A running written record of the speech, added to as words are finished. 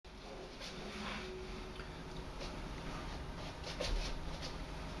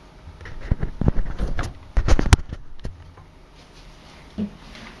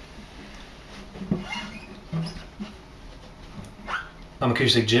I'm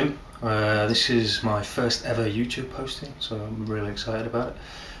Acoustic Jim. This is my first ever YouTube posting, so I'm really excited about it.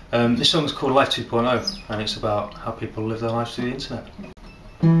 This song is called Life 2.0 and it's about how people live their lives through the internet.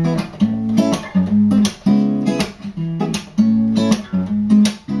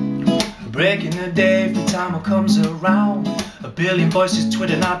 Breaking the day every time it comes around. A billion voices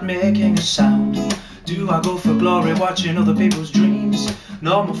Twitter not making a sound. Do I go for glory watching other people's dreams?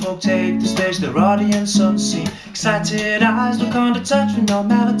 Normal folk take the stage, their audience unseen. Excited eyes look on to touch with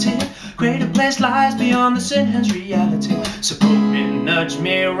normality. Greater place lies beyond the sin hen's reality. Support me, nudge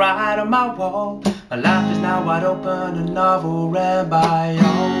me right on my wall. My life is now wide open, a novel read by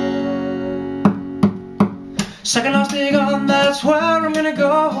all. Second last big on, that's where I'm gonna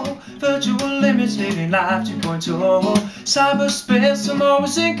go. Virtual limits, living life 2.0. Cyberspace, I'm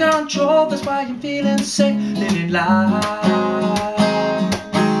always in control. That's why I'm feeling safe, living life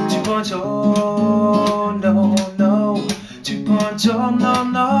 2.0. No, no, 2.0, no,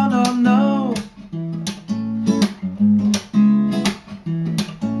 no, no, no.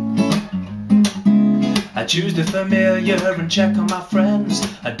 I choose the familiar and check on my friends.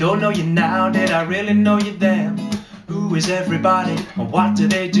 I don't know you now, did I really know you then? Who is everybody and what do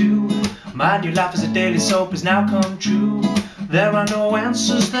they do? My new life as a daily soap has now come true. There are no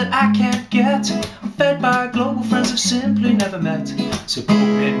answers that I can't get. I'm fed by global friends I've simply never met. So pull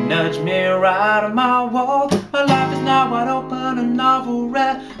me, nudge me right on my wall. My life is now wide open, a novel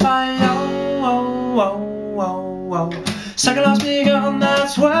read by Second last begun,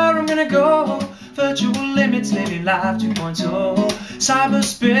 that's where I'm gonna go. Virtual limits, living life 2.0.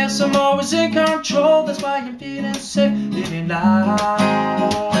 Cyberspace, I'm always in control. That's why I'm feeling safe, living life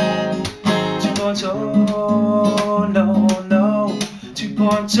 2.0. No, no,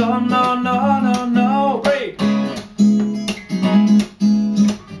 2.0, no, no, no, no. Break.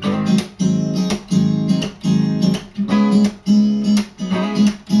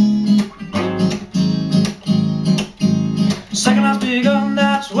 Second last begun,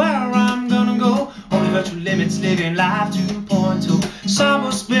 that's where I'm gonna go. Only virtual limits, living life 2.0.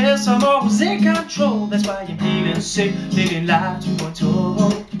 Cyberspace, I'm always in control. That's why I'm feeling safe, living life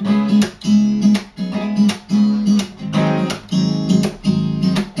 2.0.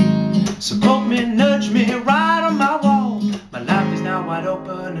 Support me, nudge me right on my wall. My life is now wide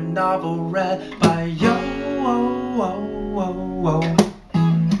open, a novel read by yo.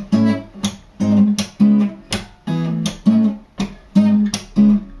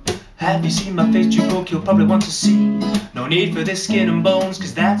 Have you seen my Facebook book? You'll probably want to see. No need for this skin and bones,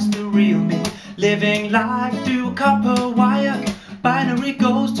 cause that's the real me. Living life through a copper wire. Binary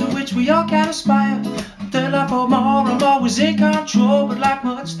goals to which we all can aspire. Third life or more, I'm always in control. But like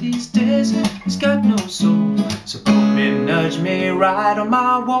much these days, it's got no soul. So pull me, nudge me right on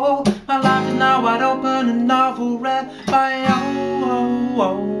my wall. My life is now wide open, a novel read by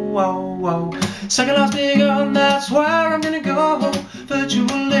Second last begun, that's where I'm gonna go. Virtual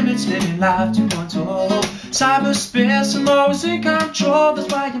limits, living life 2.0. Cyberspace, I'm always in control.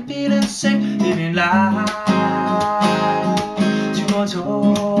 That's why I'm feeling safe, living life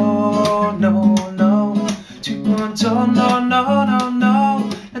 2.0. No, no, 2.0, no, no, no, no.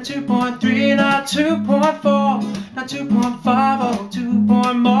 Not 2.3, not 2.4, not 2.5, oh, 2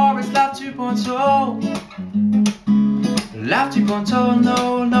 point more. It's life 2.0. Life 2.0,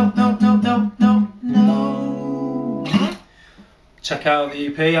 no, no, no, no, no, no, no. Check out the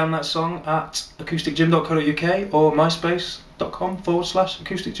EP and that song at acousticjim.co.uk or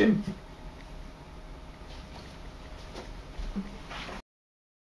myspace.com/acousticjim.